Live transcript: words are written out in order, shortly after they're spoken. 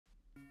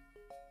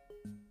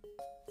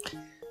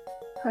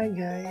Hi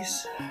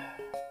guys,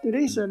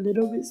 today is a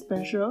little bit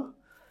special.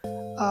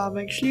 I'm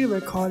actually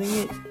recording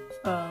it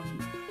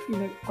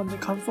on the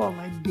comfort of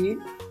my bed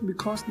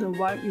because the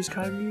wife is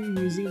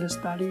currently using the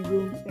study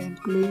room and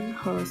playing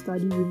her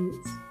study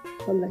units,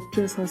 her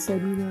lectures, her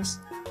seminars.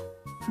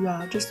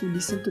 Yeah, just to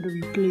listen to the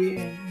replay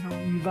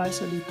and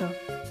revise a little.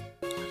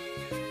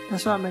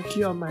 That's why I'm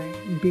actually on my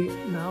bed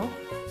now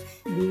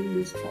doing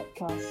this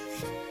podcast.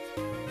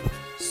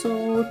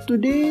 So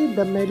today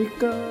the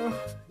medical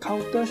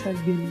counters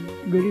have been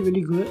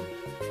really good.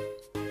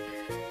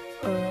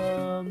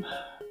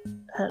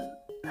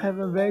 Have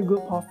a very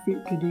good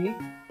profit today.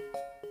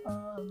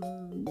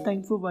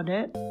 Thankful for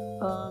that.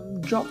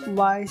 Job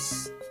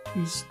wise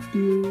is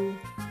still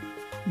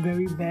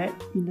very bad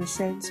in the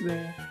sense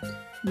where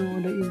the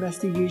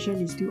investigation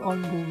is still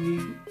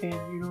ongoing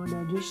and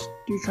they're just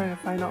still trying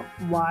to find out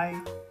why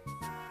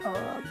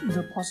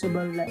the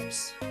possible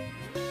lapse.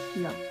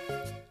 Yeah.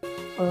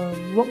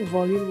 Work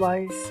volume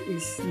wise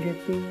is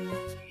getting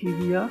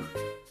heavier,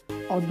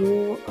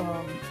 although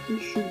it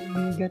should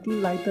be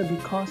getting lighter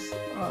because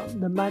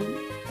the month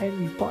end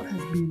report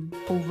has been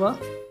over,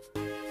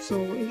 so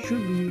it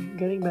should be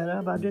getting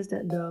better, but just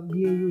that the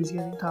BAU is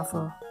getting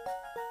tougher.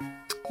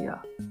 Yeah,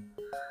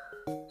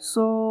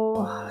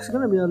 so it's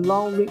gonna be a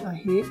long week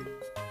ahead.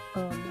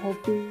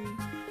 Hoping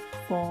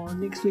for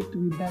next week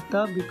to be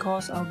better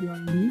because I'll be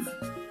on leave.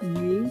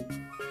 Yay.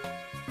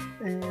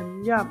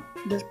 And yeah,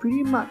 there's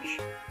pretty much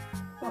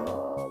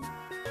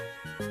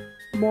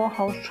more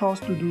house chores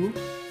to do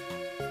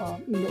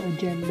in the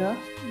agenda.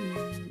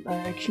 I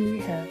actually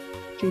have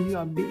changing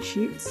of bed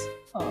sheets.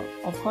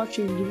 Of course,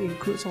 changing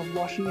includes of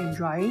washing and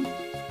drying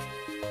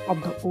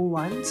of the old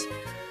ones.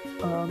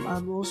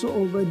 I'm also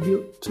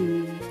overdue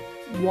to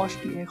wash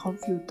the aircon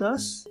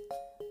filters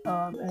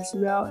as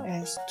well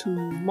as to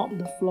mop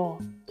the floor.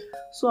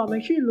 So I'm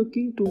actually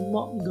looking to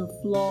mop the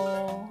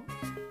floor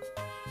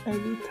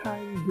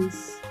anytime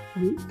this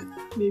week,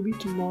 maybe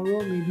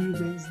tomorrow, maybe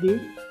Wednesday.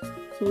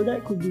 So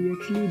that could be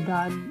actually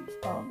done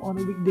on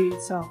a weekday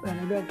itself, and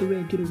I don't have to wait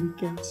until the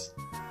weekends.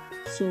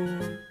 So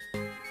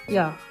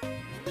yeah,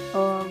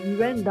 we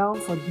went down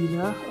for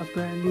dinner.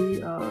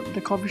 Apparently,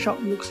 the coffee shop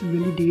looks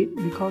really dead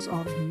because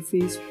of the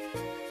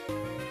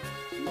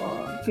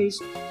phase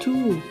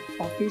 2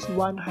 or phase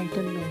 1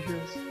 heightened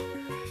measures.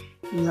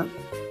 Yep.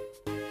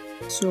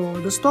 So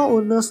the store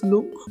owners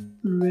look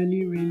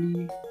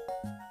really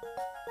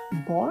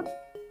bored.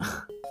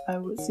 I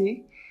would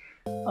say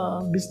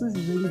business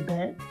is really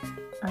bad.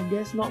 I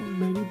guess not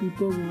many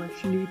people will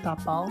actually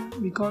tapao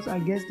because I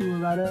guess they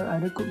would rather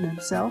either cook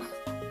themselves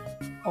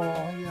or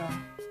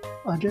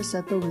just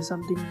settle with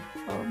something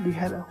they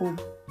have at home.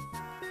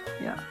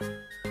 Yeah.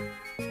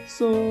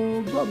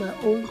 So brought my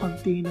own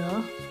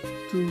container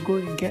to go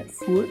and get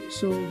food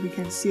so we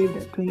can save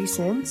that 20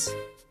 cents.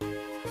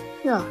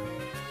 Yeah.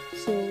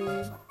 So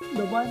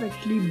the wife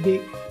actually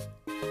baked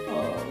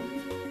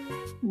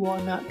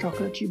walnut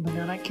chocolate chip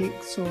banana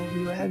cake, so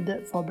we will have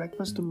that for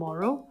breakfast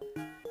tomorrow.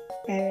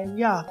 And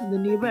yeah, the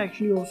neighbor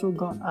actually also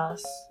got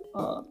us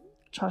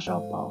cha shao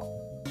pao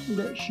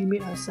that she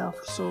made herself,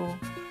 so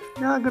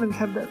yeah, I'm gonna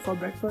have that for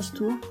breakfast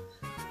too.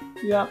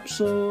 Yep,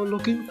 so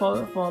looking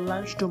forward for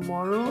lunch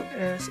tomorrow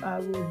as I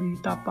will be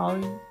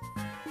tapaoing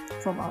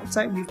from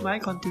outside with my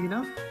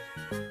container.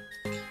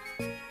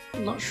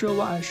 Not sure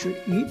what I should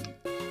eat.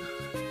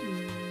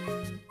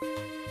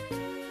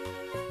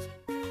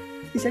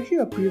 It's actually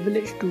a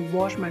privilege to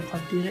wash my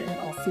container at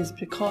office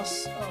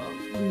because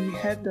we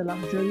have the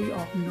luxury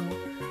of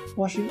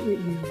washing it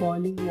with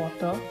boiling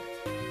water.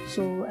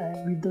 So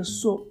and with the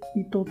soap,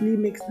 it totally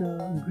makes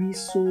the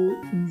grease so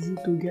easy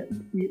to get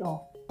rid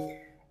of.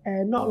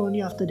 And not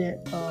only after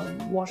that,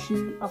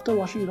 after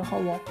washing with the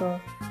hot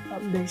water,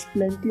 there's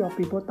plenty of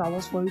paper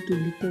towels for you to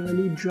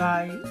literally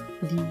dry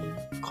the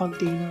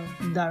container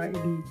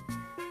directly.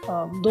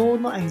 Though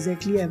not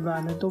exactly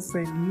environmental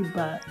friendly,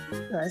 but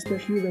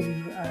especially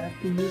when I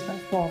have to use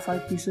like 4 or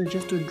 5 pieces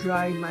just to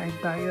dry my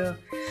entire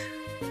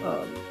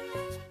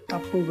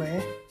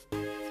Tupperware.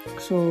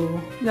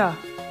 So yeah,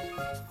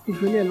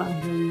 it's really a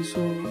luxury. So,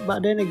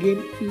 but then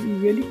again,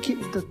 it really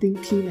keeps the thing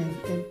clean and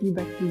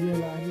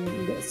antibacterial. I mean,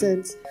 in that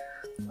sense,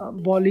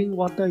 boiling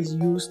water is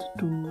used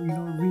to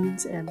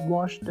rinse and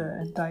wash the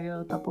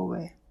entire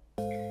Tupperware.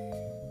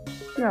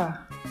 Yeah,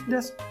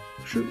 that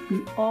should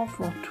be all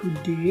for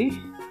today.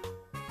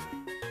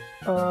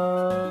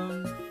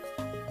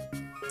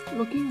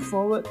 Looking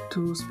forward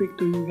to speak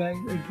to you guys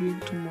again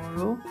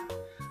tomorrow.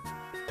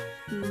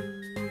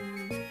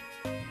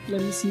 Let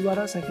me see what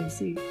else I can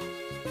say.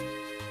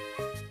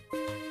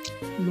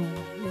 No,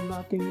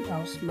 nothing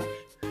else much.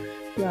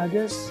 Yeah, I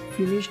just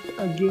finished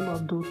a game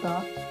of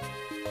Dota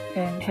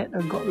and had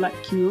a godlike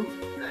kill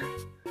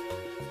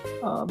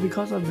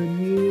because of the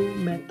new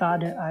meta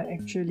that I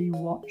actually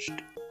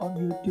watched on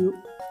YouTube.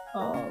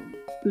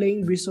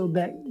 Playing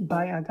Bristleback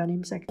by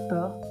Aghanim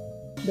Sector.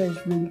 That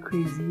is really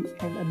crazy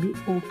and a bit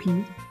OP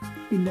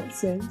in that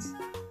sense.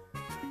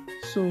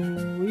 So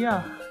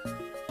yeah,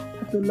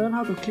 have to learn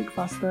how to click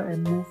faster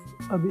and move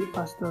a bit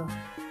faster.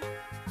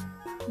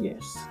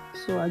 Yes,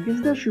 so I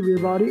guess that should be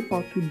about it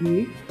for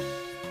today.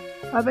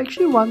 I've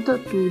actually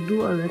wanted to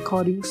do a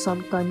recording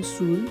sometime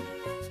soon.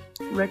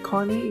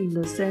 Recording in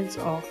the sense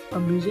of a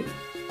music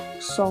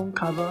song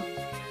cover,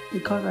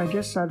 because I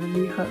just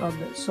suddenly heard of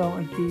that song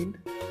again,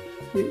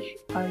 which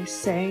I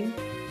sang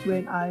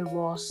when I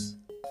was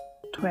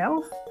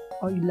 12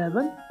 or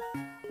 11.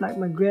 Like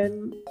my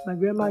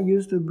grandma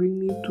used to bring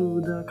me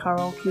to the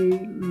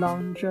karaoke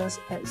lounges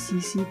at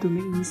CC to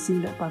make me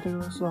sing that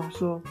particular song.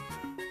 So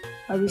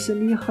I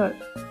recently heard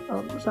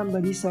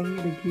somebody sang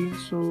it again,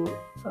 so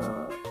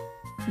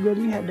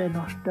really had that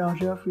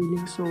nostalgia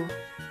feeling. So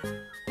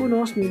who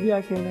knows, maybe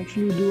I can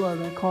actually do a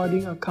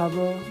recording, a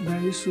cover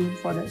very soon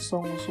for that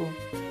song also.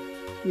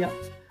 Yeah,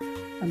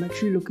 I'm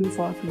actually looking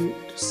forward to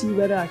it, to see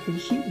whether I can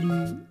hit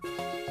the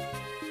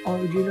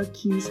original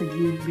keys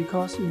again,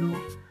 because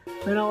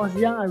when I was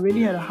young I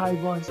really had a high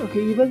voice.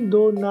 Okay, even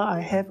though now I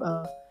have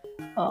a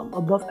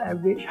above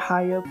average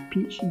higher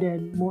pitch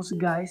than most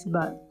guys,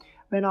 but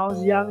when I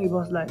was young it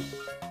was like,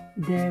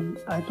 damn,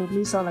 I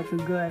totally sound like a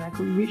girl and I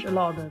could reach a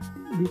lot of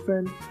the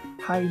different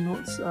high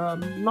notes.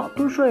 Not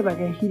too sure if I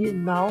can hit it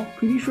now,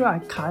 pretty sure I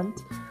can't,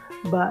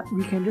 but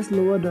we can just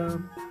lower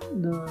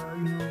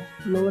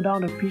lower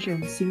down the pitch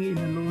and sing it in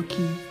a lower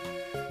key.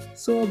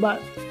 So but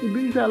it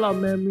brings back a lot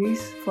of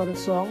memories for the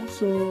song,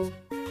 so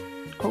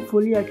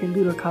hopefully I can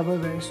do the cover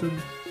very soon.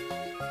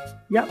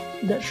 Yep,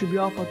 that should be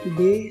all for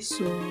today.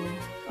 So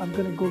I'm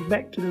gonna go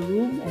back to the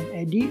room and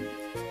edit,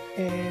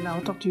 and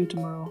I'll talk to you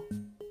tomorrow.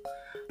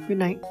 Good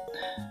night.